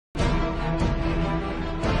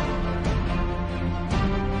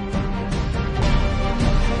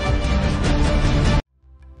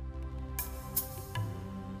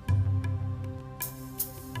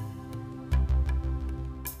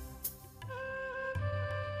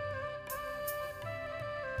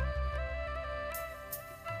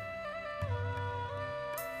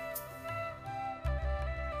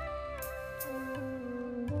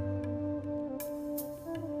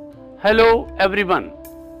Hello everyone.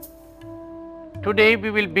 Today we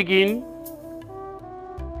will begin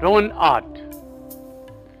Roman art.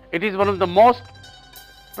 It is one of the most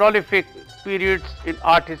prolific periods in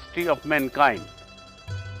art history of mankind.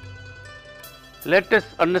 Let us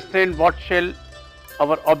understand what shall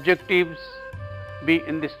our objectives be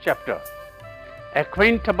in this chapter.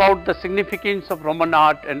 Acquaint about the significance of Roman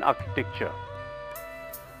art and architecture.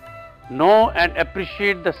 Know and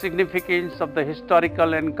appreciate the significance of the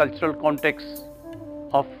historical and cultural context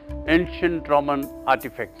of ancient Roman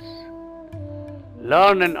artifacts.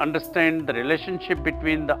 Learn and understand the relationship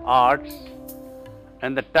between the arts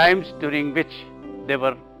and the times during which they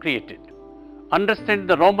were created. Understand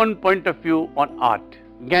the Roman point of view on art.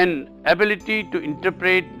 Gain ability to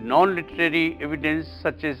interpret non-literary evidence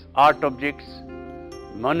such as art objects,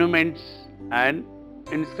 monuments and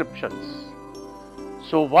inscriptions.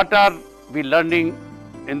 So what are we learning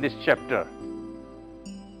in this chapter?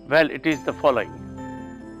 Well, it is the following.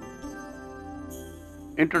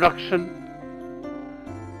 Introduction,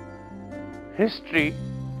 history,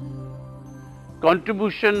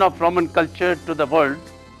 contribution of Roman culture to the world,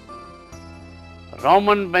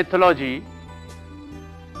 Roman mythology,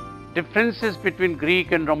 differences between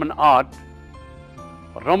Greek and Roman art,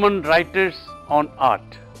 Roman writers on art.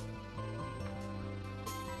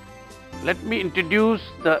 Let me introduce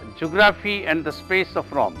the geography and the space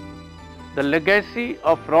of Rome. The legacy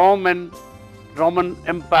of Rome and Roman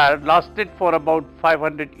Empire lasted for about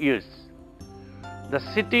 500 years. The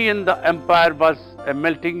city in the empire was a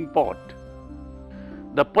melting pot.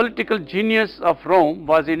 The political genius of Rome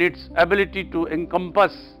was in its ability to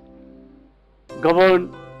encompass,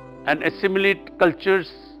 govern and assimilate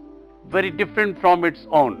cultures very different from its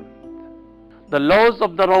own. The laws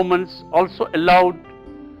of the Romans also allowed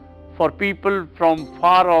for people from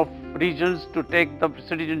far-off regions to take the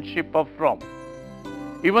citizenship of Rome,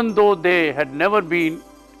 even though they had never been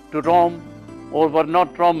to Rome or were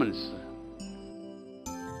not Romans.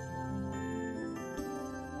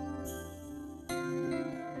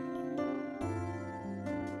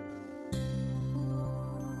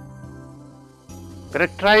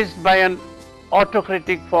 Characterized by an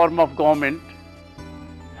autocratic form of government,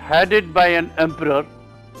 headed by an emperor,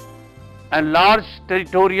 and large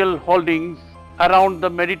territorial holdings around the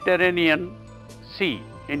Mediterranean Sea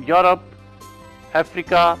in Europe,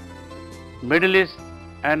 Africa, Middle East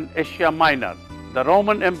and Asia Minor. The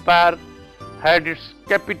Roman Empire had its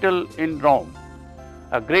capital in Rome,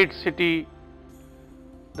 a great city.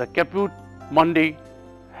 The Caput Mundi,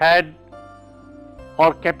 head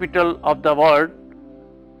or capital of the world,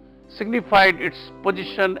 signified its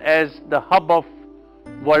position as the hub of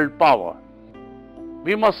world power.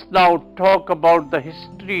 We must now talk about the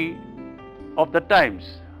history of the times.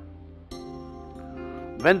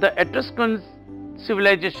 When the Etruscan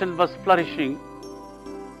civilization was flourishing,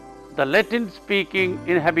 the Latin-speaking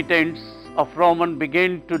inhabitants of Rome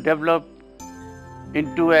began to develop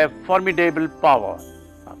into a formidable power.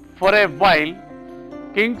 For a while,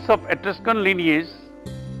 kings of Etruscan lineage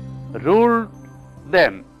ruled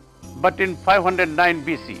them, but in 509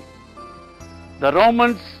 BC, the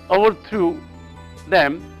Romans overthrew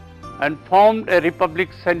them and formed a republic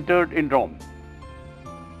centered in Rome.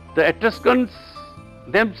 The Etruscans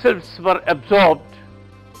themselves were absorbed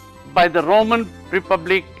by the Roman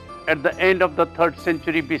Republic at the end of the 3rd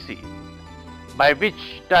century BC, by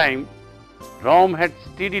which time Rome had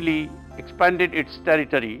steadily expanded its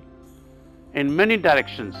territory in many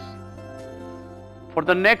directions. For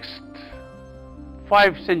the next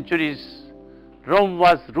 5 centuries, Rome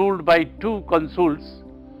was ruled by 2 consuls,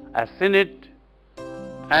 a senate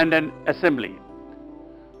and an assembly.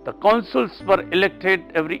 The consuls were elected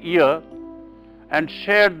every year and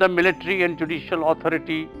shared the military and judicial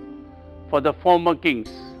authority for the former kings.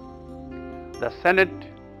 The senate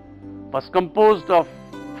was composed of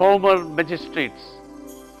former magistrates.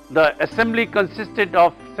 The assembly consisted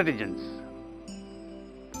of citizens.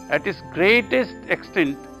 At its greatest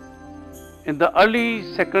extent, in the early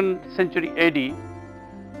 2nd century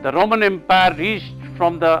AD, the Roman Empire reached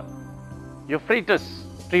from the Euphrates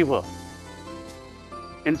River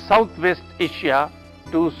in southwest Asia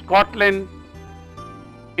to Scotland.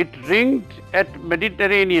 It ringed at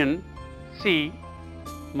Mediterranean Sea,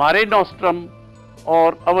 Mare Nostrum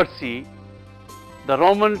or our sea, the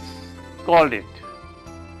Romans called it.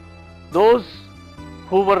 Those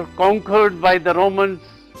who were conquered by the Romans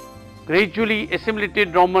gradually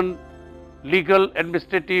assimilated Roman legal,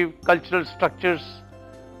 administrative, cultural structures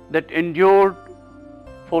that endured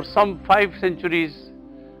for some 5 centuries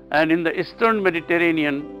and in the eastern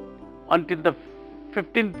Mediterranean until the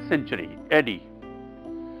 15th century AD,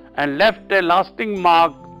 and left a lasting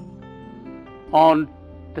mark on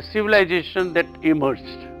the civilization that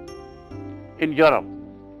emerged in Europe.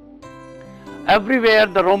 Everywhere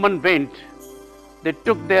the Romans went, they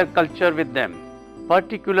took their culture with them,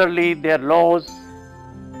 particularly their laws,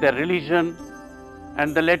 their religion,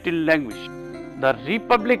 and the Latin language. The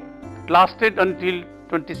Republic lasted until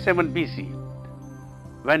 27 BC,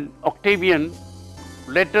 when Octavian,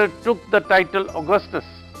 later took the title Augustus,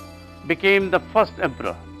 became the first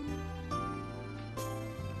emperor.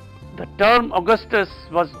 The term Augustus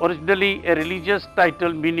was originally a religious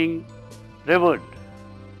title meaning revered,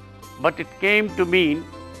 but it came to mean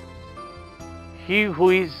he who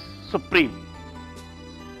is supreme.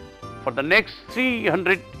 For the next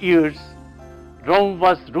 300 years, Rome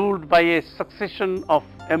was ruled by a succession of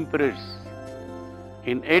emperors.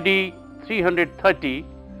 In AD 330,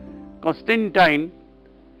 Constantine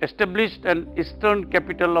established an eastern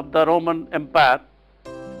capital of the Roman Empire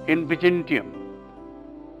in Byzantium,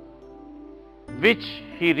 which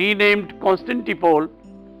he renamed Constantinople,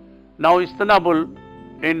 now Istanbul,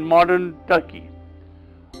 in modern Turkey.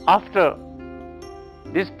 After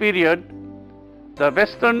this period, the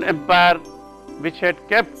Western Empire, which had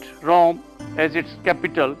kept Rome as its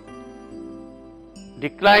capital,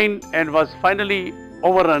 declined and was finally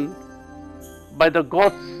overrun by the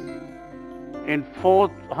Goths in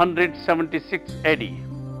 476 AD.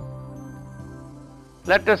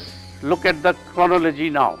 Let us look at the chronology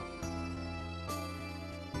now.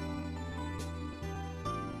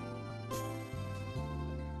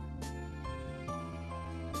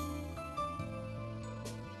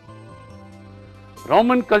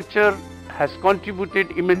 Roman culture has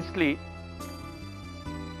contributed immensely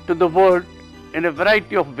to the world in a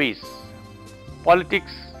variety of ways: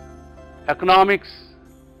 politics, economics,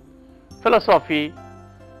 philosophy,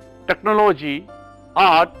 technology,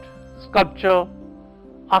 art, sculpture,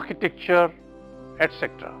 architecture,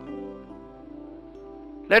 etc.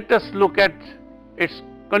 Let us look at its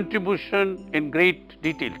contribution in great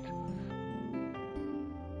detail.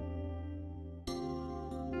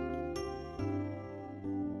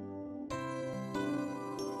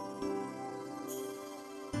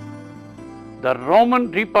 The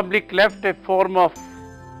Roman Republic left a form of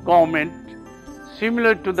government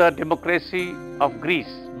similar to the democracy of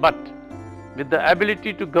Greece, but with the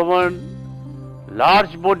ability to govern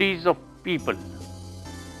large bodies of people.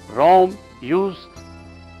 Rome used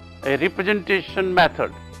a representation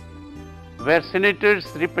method where senators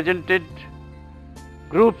represented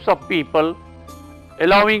groups of people,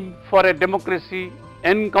 allowing for a democracy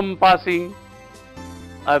encompassing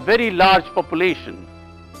a very large population.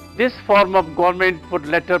 This form of government would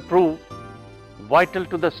later prove vital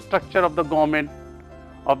to the structure of the government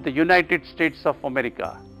of the United States of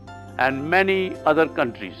America and many other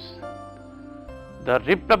countries. The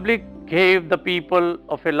Republic gave the people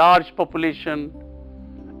of a large population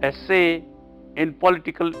a say in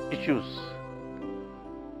political issues,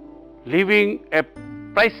 leaving a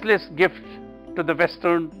priceless gift to the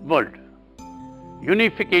Western world.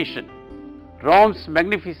 Unification. Rome's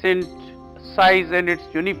magnificent size and its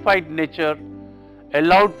unified nature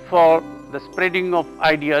allowed for the spreading of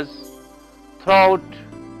ideas throughout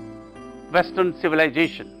Western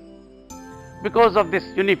civilization. Because of this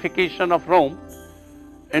unification of Rome,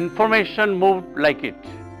 information moved like it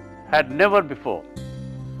had never before.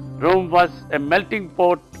 Rome was a melting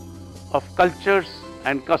pot of cultures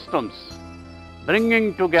and customs,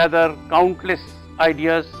 bringing together countless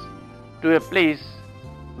ideas to a place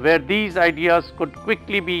where these ideas could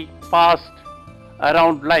quickly be passed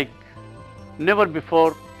around like never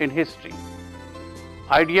before in history.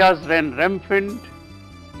 Ideas ran rampant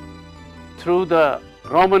through the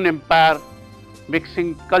Roman Empire,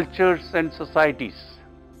 mixing cultures and societies.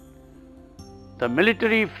 The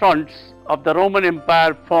military fronts of the Roman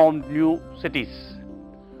Empire formed new cities,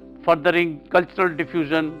 furthering cultural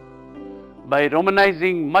diffusion by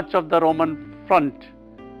Romanizing much of the Roman front,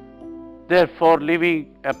 therefore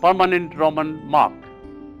leaving a permanent Roman mark.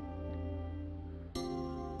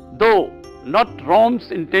 Though not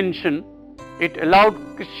Rome's intention, it allowed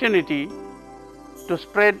Christianity to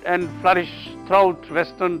spread and flourish throughout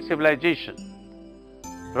Western civilization.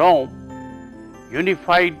 Rome,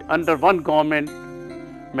 unified under one government,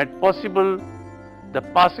 made possible the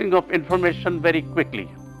passing of information very quickly,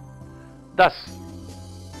 thus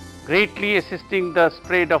greatly assisting the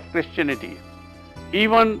spread of Christianity.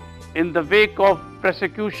 Even in the wake of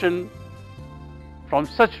persecution from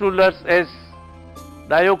such rulers as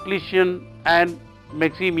Diocletian and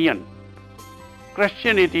Maximian,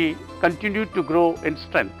 Christianity continued to grow in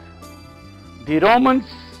strength. The Romans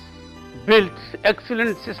built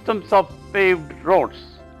excellent systems of paved roads,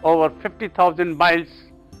 over 50,000 miles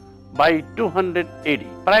by 200 AD,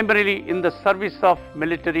 primarily in the service of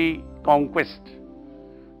military conquest.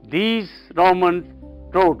 These Roman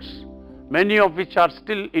roads, many of which are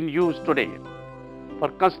still in use today, were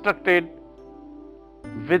constructed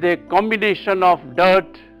with a combination of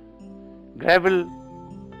dirt, gravel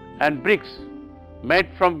and bricks made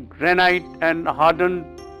from granite and hardened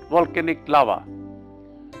volcanic lava,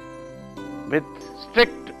 with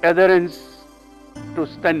strict adherence to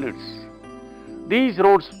standards. These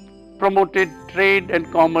roads promoted trade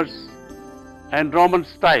and commerce and Roman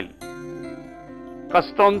style,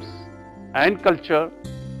 customs and culture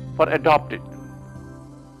were adopted.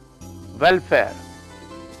 Welfare.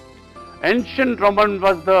 Ancient Roman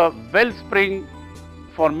was the wellspring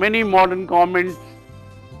for many modern government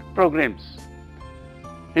programs,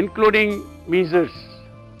 including measures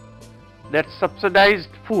that subsidized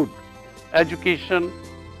food, education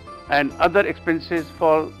and other expenses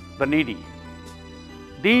for the needy.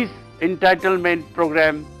 These entitlement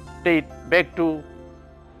programs date back to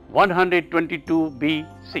 122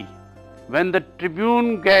 BC, when the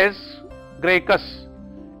tribune Gaius Gracchus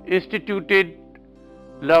instituted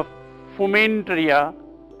La Fumentaria,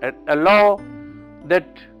 a law that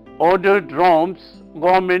ordered Rome's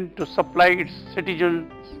government to supply its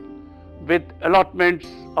citizens with allotments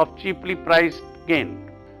of cheaply priced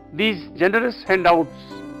grain. These generous handouts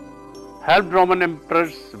helped Roman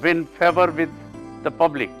emperors win favor with the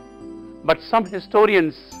public, but some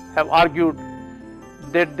historians have argued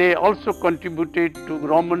that they also contributed to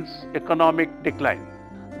Romans' economic decline.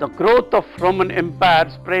 The growth of Roman Empire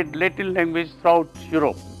spread Latin language throughout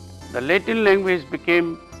Europe. The Latin language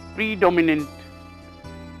became predominant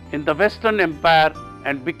in the Western Empire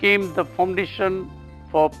and became the foundation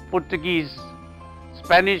for Portuguese,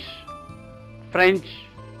 Spanish, French,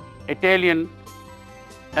 Italian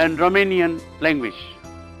and Romanian language.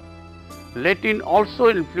 Latin also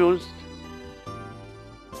influenced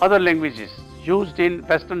other languages used in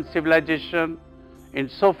Western civilization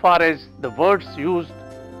insofar as the words used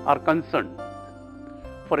are concerned.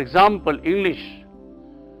 For example, English,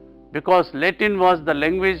 because Latin was the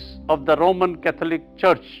language of the Roman Catholic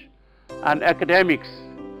Church and academics,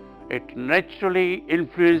 it naturally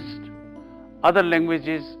influenced other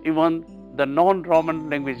languages, even the non-Roman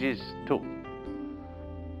languages too.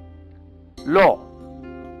 Law.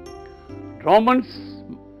 Romans'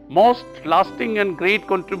 most lasting and great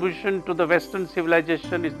contribution to the Western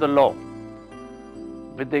civilization is the law.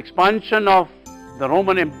 With the expansion of the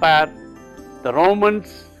Roman Empire, the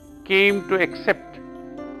Romans came to accept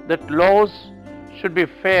that laws should be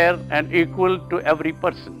fair and equal to every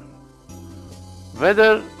person,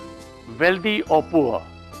 whether wealthy or poor.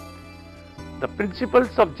 The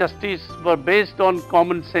principles of justice were based on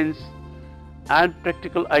common sense and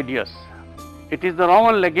practical ideas. It is the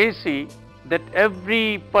Roman legacy that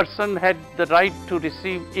every person had the right to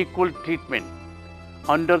receive equal treatment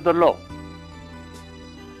under the law.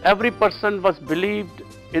 Every person was believed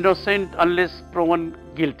innocent unless proven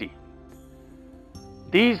guilty.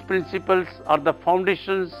 These principles are the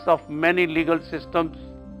foundations of many legal systems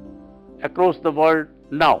across the world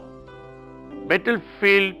now.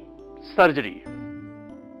 Battlefield surgery.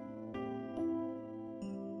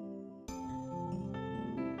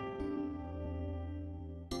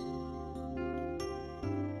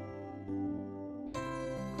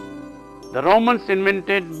 The Romans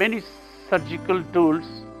invented many surgical tools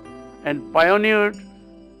and pioneered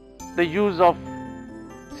the use of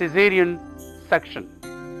caesarean section.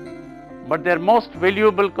 But their most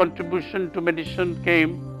valuable contribution to medicine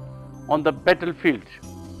came on the battlefield.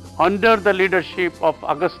 Under the leadership of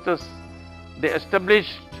Augustus, they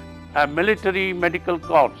established a military medical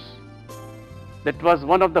corps that was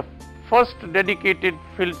one of the first dedicated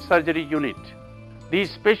field surgery unit.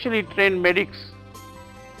 These specially trained medics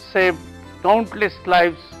saved countless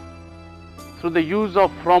lives through the use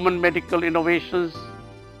of Roman medical innovations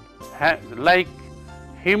like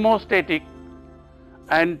hemostatic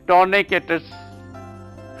and tourniquets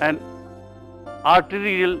and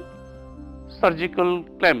arterial surgical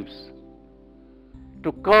clamps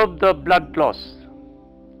to curb the blood loss.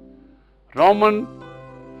 Roman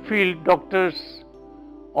field doctors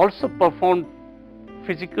also performed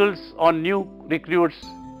physicals on new recruits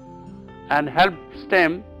and helped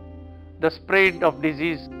stem the spread of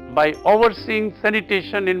disease by overseeing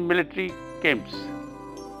sanitation in military camps.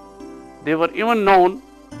 They were even known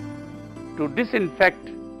to disinfect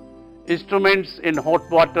instruments in hot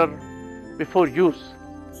water before use,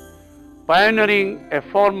 pioneering a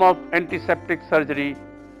form of antiseptic surgery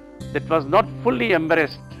that was not fully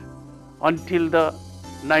embraced until the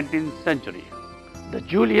 19th century. The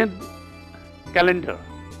Julian calendar.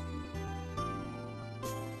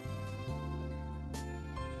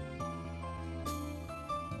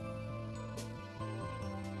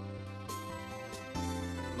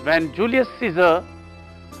 when Julius Caesar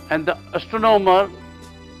and the astronomer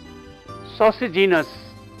Sosigenus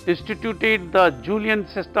instituted the Julian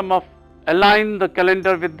system of align the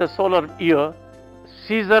calendar with the solar year,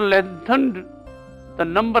 Caesar lengthened the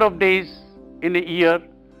number of days in a year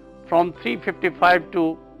from 355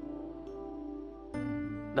 to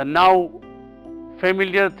the now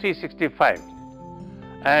familiar 365,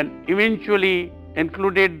 and eventually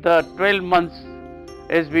included the 12 months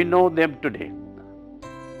as we know them today.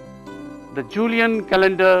 The Julian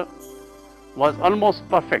calendar was almost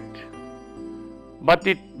perfect, but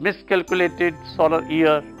it miscalculated solar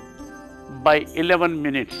year by 11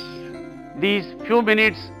 minutes. These few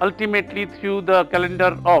minutes ultimately threw the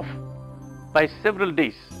calendar off by several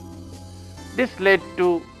days. This led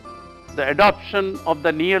to the adoption of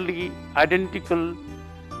the nearly identical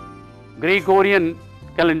Gregorian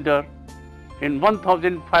calendar in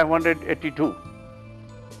 1582,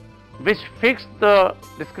 which fixed the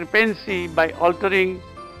discrepancy by altering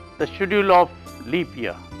the schedule of leap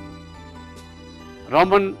year.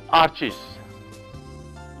 Roman arches.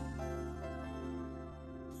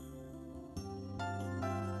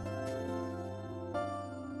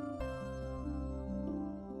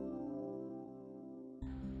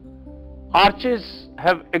 Arches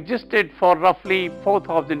have existed for roughly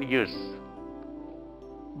 4,000 years,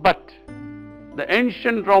 but the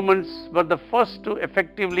ancient Romans were the first to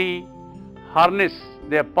effectively harness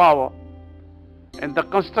their power in the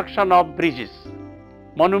construction of bridges,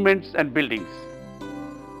 monuments and buildings.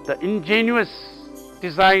 The ingenious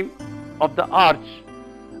design of the arch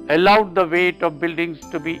allowed the weight of buildings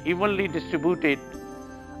to be evenly distributed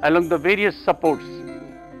along the various supports,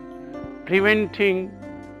 preventing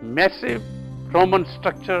massive Roman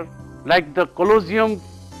structure like the Colosseum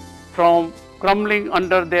from crumbling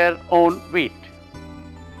under their own weight.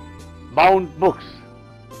 Bound books.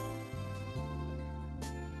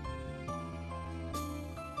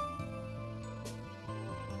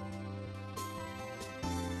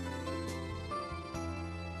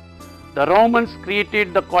 The Romans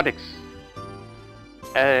created the Codex,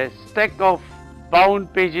 a stack of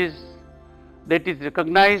bound pages that is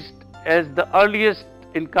recognized as the earliest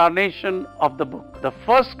incarnation of the book. The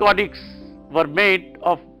first Codex were made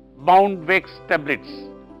of bound wax tablets,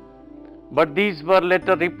 but these were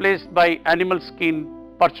later replaced by animal skin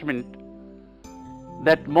parchment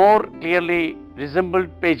that more clearly resembled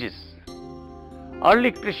pages.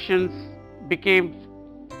 Early Christians became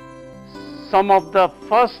some of the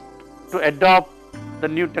first to adopt the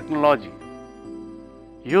new technology,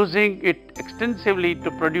 using it extensively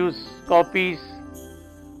to produce copies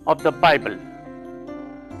of the Bible,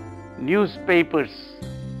 newspapers,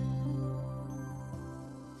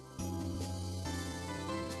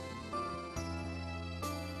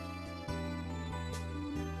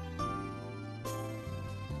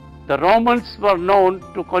 the Romans were known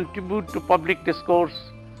to contribute to public discourse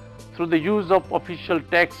through the use of official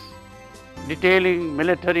texts detailing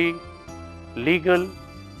military, legal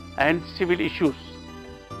and civil issues,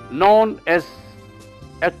 known as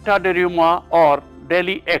Acta de Roma or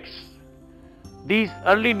daily acts. These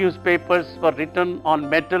early newspapers were written on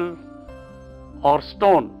metal or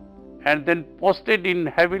stone and then posted in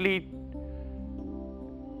heavily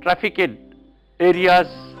trafficked areas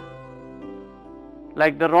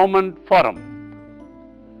like the Roman Forum.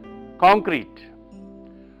 Concrete.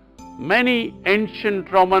 Many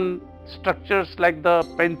ancient Roman structures like the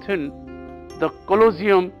Pantheon, the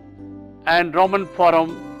Colosseum and Roman Forum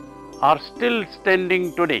are still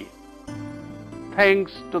standing today,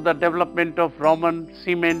 thanks to the development of Roman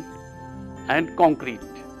cement and concrete.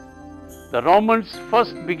 The Romans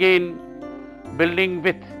first began building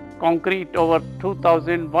with concrete over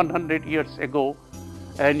 2,100 years ago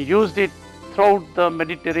and used it throughout the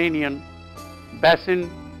Mediterranean basin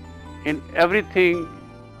in everything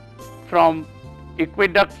from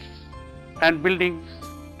aqueducts and buildings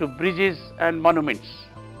to bridges and monuments.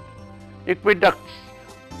 Aqueducts.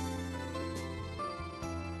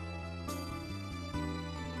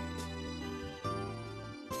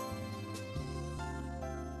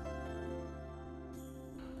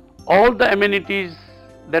 All the amenities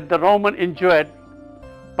that the Roman enjoyed,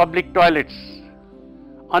 public toilets,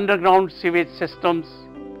 underground sewage systems,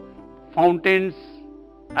 fountains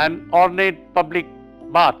and ornate public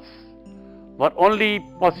baths were only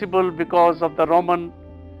possible because of the Roman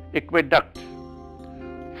aqueduct.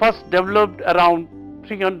 First developed around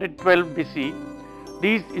 312 BC,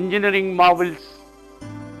 these engineering marvels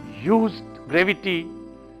used gravity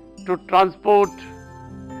to transport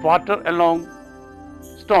water along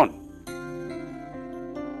stone.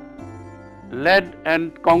 Lead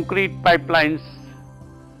and concrete pipelines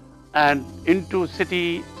and into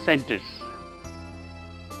city centers.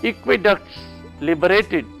 Aqueducts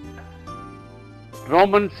liberated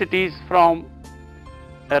Roman cities from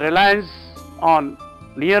a reliance on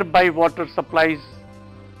nearby water supplies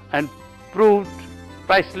and proved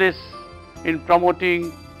priceless in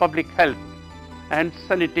promoting public health and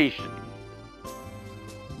sanitation.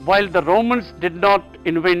 While the Romans did not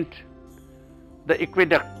invent the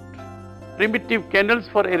aqueduct, primitive canals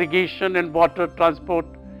for irrigation and water transport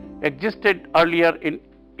existed earlier in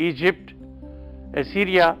Egypt,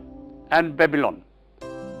 Assyria and Babylon.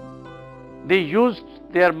 They used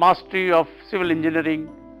their mastery of civil engineering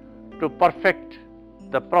to perfect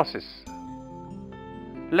the process.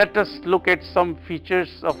 Let us look at some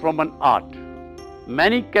features of Roman art.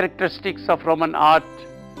 Many characteristics of Roman art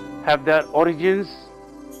have their origins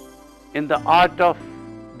in the art of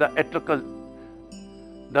the Etruscans,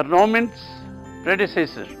 the Romans'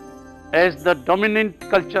 predecessor, as the dominant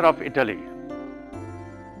culture of Italy.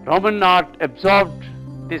 Roman art absorbed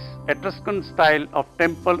this Etruscan style of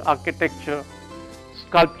temple architecture,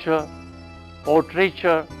 sculpture,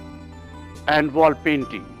 portraiture, and wall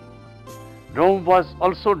painting. Rome was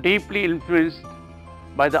also deeply influenced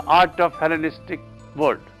by the art of Hellenistic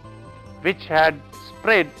world, which had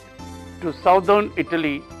spread to southern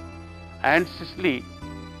Italy and Sicily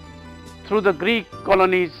through the Greek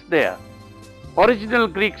colonies there. Original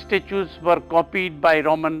Greek statues were copied by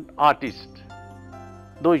Roman artists,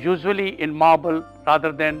 though usually in marble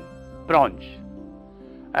rather than bronze,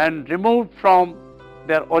 and removed from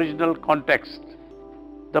their original context.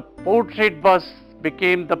 The portrait bust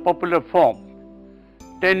became the popular form,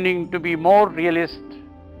 tending to be more realist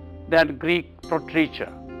than Greek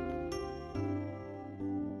portraiture.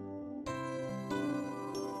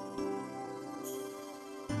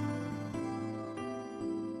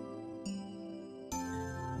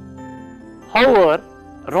 However,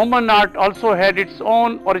 Roman art also had its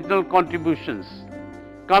own original contributions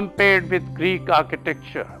compared with Greek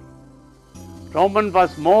architecture. Roman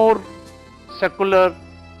was more secular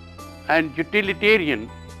and utilitarian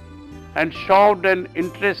and showed an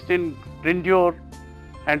interest in grandeur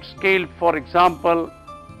and scale, for example,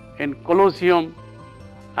 in Colosseum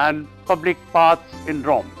and public paths in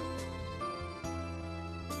Rome.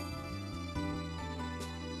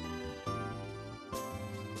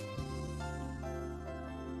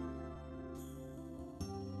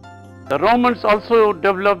 The Romans also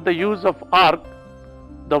developed the use of arch,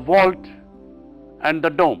 the vault, and the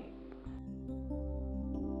dome.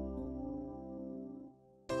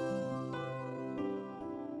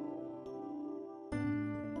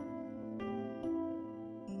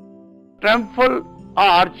 Triumphal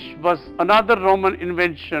arch was another Roman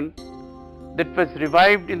invention that was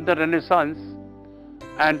revived in the Renaissance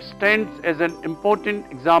and stands as an important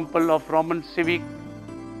example of Roman civic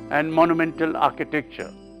and monumental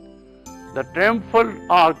architecture. The triumphal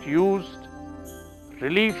arch used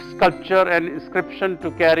relief sculpture and inscription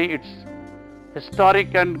to carry its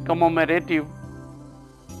historic and commemorative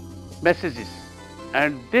messages,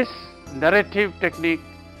 and this narrative technique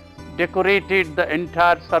decorated the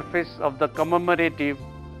entire surface of the commemorative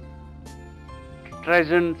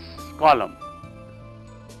Trajan's column.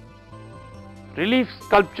 Relief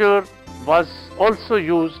sculpture was also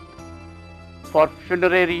used for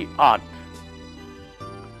funerary art.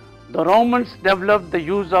 The Romans developed the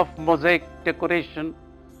use of mosaic decoration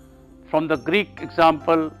from the Greek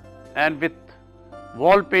example, and with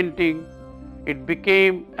wall painting, it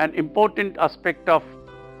became an important aspect of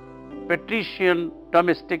patrician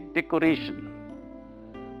domestic decoration.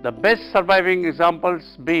 The best surviving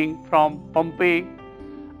examples being from Pompeii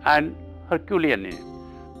and Herculaneum.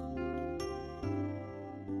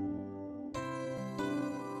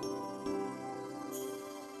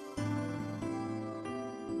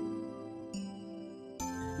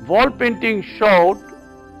 Wall painting showed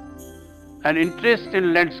an interest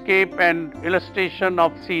in landscape and illustration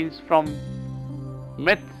of scenes from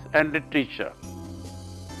myth and literature.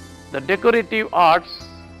 The decorative arts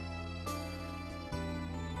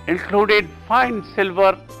included fine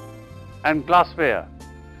silver and glassware,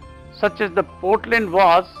 such as the porcelain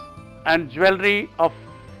vase and jewelry of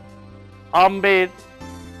amber,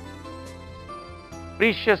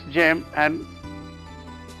 precious gem and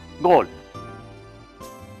gold.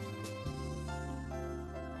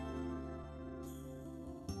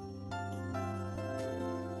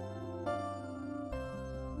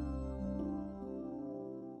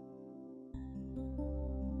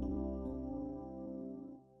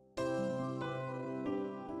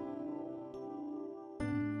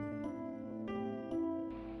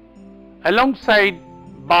 Alongside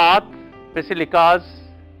baths, basilicas,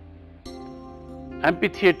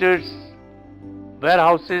 amphitheaters,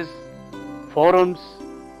 warehouses, forums,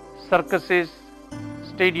 circuses,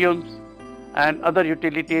 stadiums, and other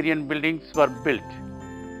utilitarian buildings were built.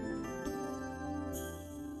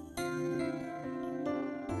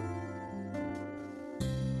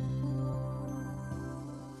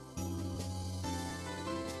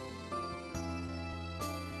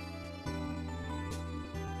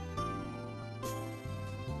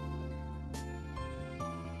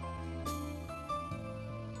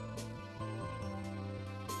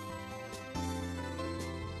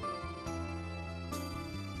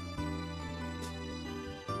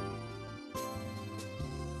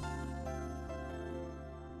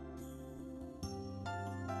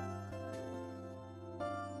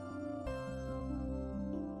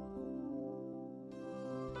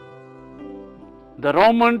 The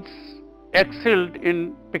Romans excelled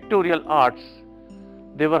in pictorial arts.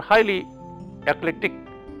 They were highly eclectic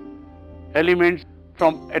elements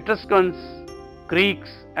from Etruscans,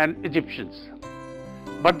 Greeks and Egyptians.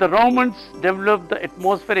 But the Romans developed the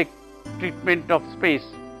atmospheric treatment of space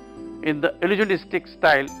in the illusionistic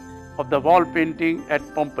style of the wall painting at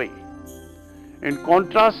Pompeii. In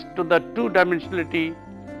contrast to the two-dimensionality,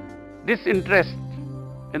 disinterest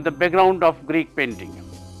in the background of Greek painting.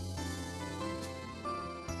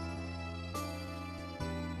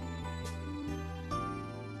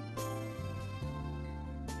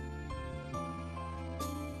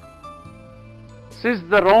 Since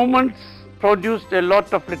the Romans produced a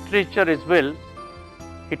lot of literature as well,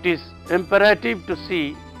 it is imperative to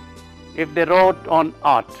see if they wrote on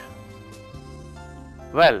art.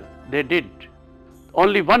 Well, they did.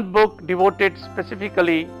 Only one book devoted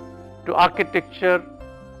specifically to architecture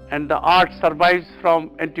and the art survives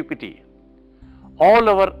from antiquity. All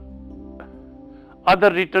our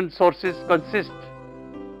other written sources consist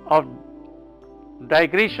of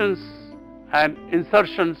digressions and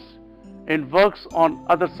insertions in works on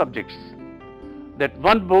other subjects. That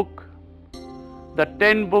one book, the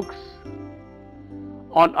 10 books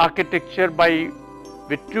on architecture by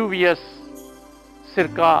Vitruvius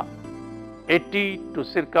circa 80 to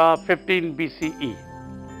circa 15 BCE,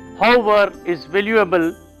 however, is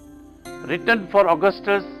valuable, written for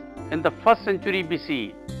Augustus in the 1st century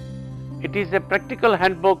BCE. It is a practical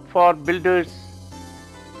handbook for builders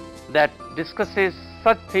that discusses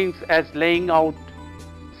such things as laying out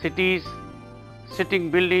cities, sitting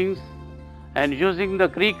buildings and using the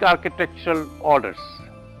Greek architectural orders.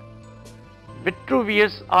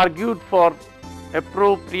 Vitruvius argued for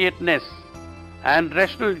appropriateness and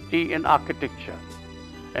rationality in architecture,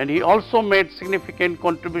 and he also made significant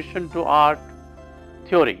contribution to art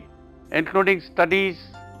theory, including studies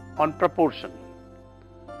on proportion.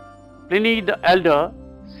 Pliny the Elder,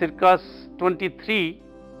 circa 23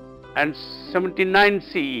 and 79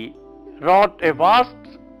 CE, wrote a vast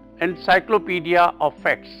encyclopedia of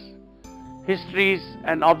facts, histories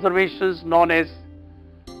and observations known as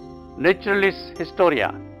Naturalis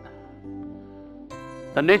Historia,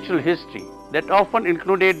 the natural history, that often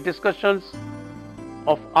included discussions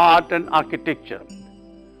of art and architecture.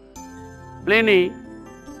 Pliny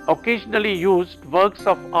occasionally used works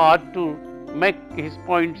of art to make his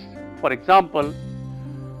points, for example,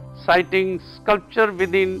 citing sculpture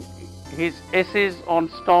within his essays on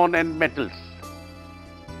stone and metals.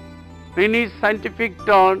 Pliny's scientific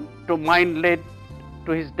turn to mind led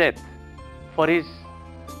to his death, for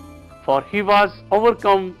he was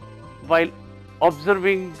overcome while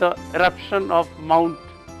observing the eruption of Mount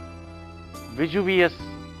Vesuvius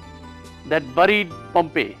that buried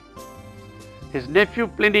Pompeii. His nephew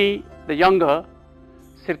Pliny the Younger,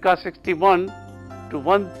 circa 61 to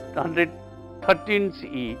 113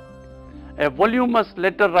 CE, a voluminous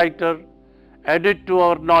letter writer, added to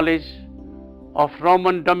our knowledge of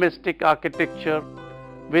Roman domestic architecture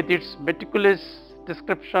with its meticulous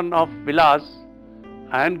description of villas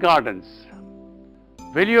and gardens.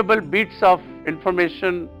 Valuable bits of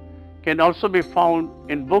information can also be found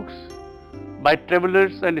in books by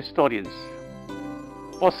travelers and historians.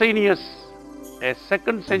 Pausanias, a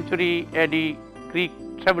 2nd century AD Greek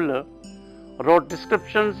traveler, wrote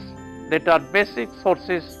descriptions that are basic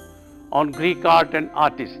sources on Greek art and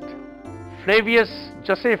artists. Flavius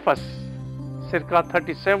Josephus, circa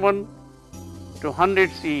 37 to 100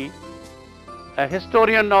 CE, a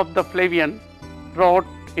historian of the Flavian, wrote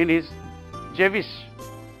in his Jewish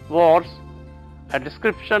Wars a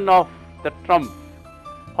description of the triumph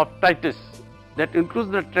of Titus that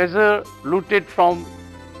includes the treasure looted from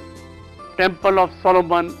Temple of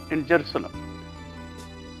Solomon in Jerusalem.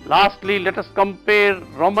 Lastly, let us compare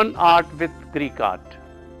Roman art with Greek art.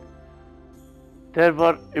 there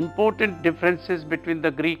were important differences between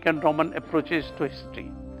the Greek and Roman approaches to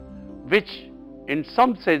history, which in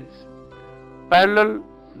some sense parallel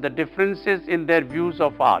the differences in their views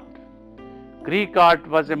of art. Greek art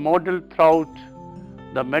was a model throughout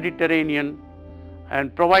the Mediterranean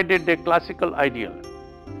and provided a classical ideal.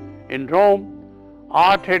 In Rome,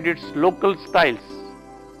 art had its local styles,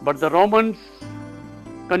 but the Romans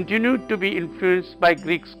continued to be influenced by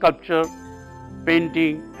Greek sculpture,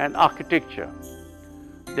 painting and architecture.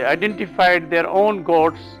 They identified their own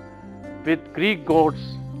gods with Greek gods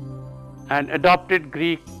and adopted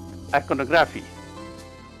Greek iconography.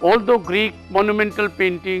 Although Greek monumental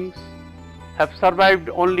paintings have survived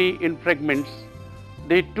only in fragments,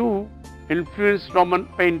 they too influenced Roman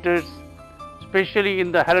painters, especially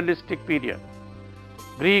in the Hellenistic period.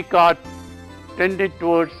 Greek art tended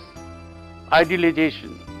towards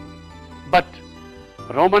idealization, but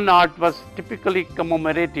Roman art was typically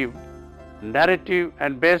commemorative, narrative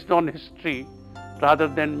and based on history rather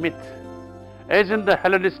than myth. As in the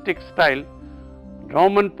Hellenistic style,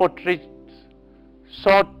 Roman portraits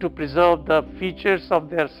sought to preserve the features of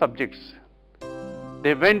their subjects.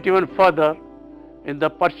 They went even further in the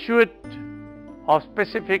pursuit of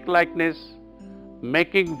specific likeness,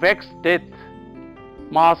 making wax death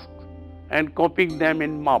masks and copying them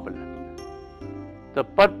in marble. The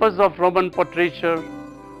purpose of Roman portraiture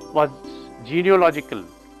was genealogical,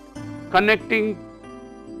 connecting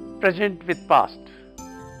present with past,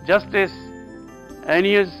 just as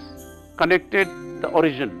Aeneas connected the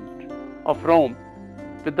origin of Rome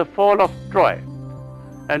with the fall of Troy,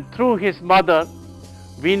 and through his mother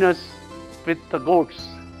Venus with the gods.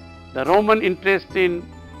 The Roman interest in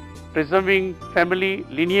preserving family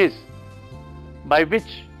lineage by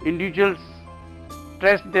which individuals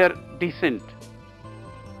trace their descent.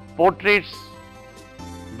 Portraits,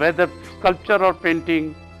 whether sculpture or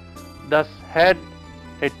painting, thus had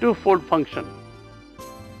a twofold function.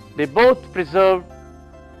 They both preserved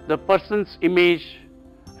the person's image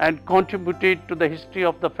and contributed to the history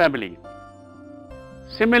of the family.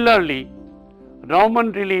 Similarly,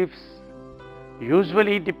 Roman reliefs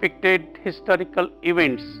usually depicted historical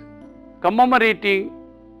events commemorating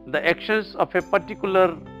the actions of a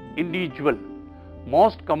particular individual.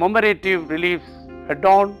 Most commemorative reliefs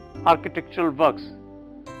adorned architectural works,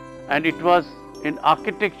 and it was in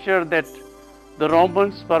architecture that the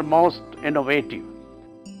Romans were most innovative.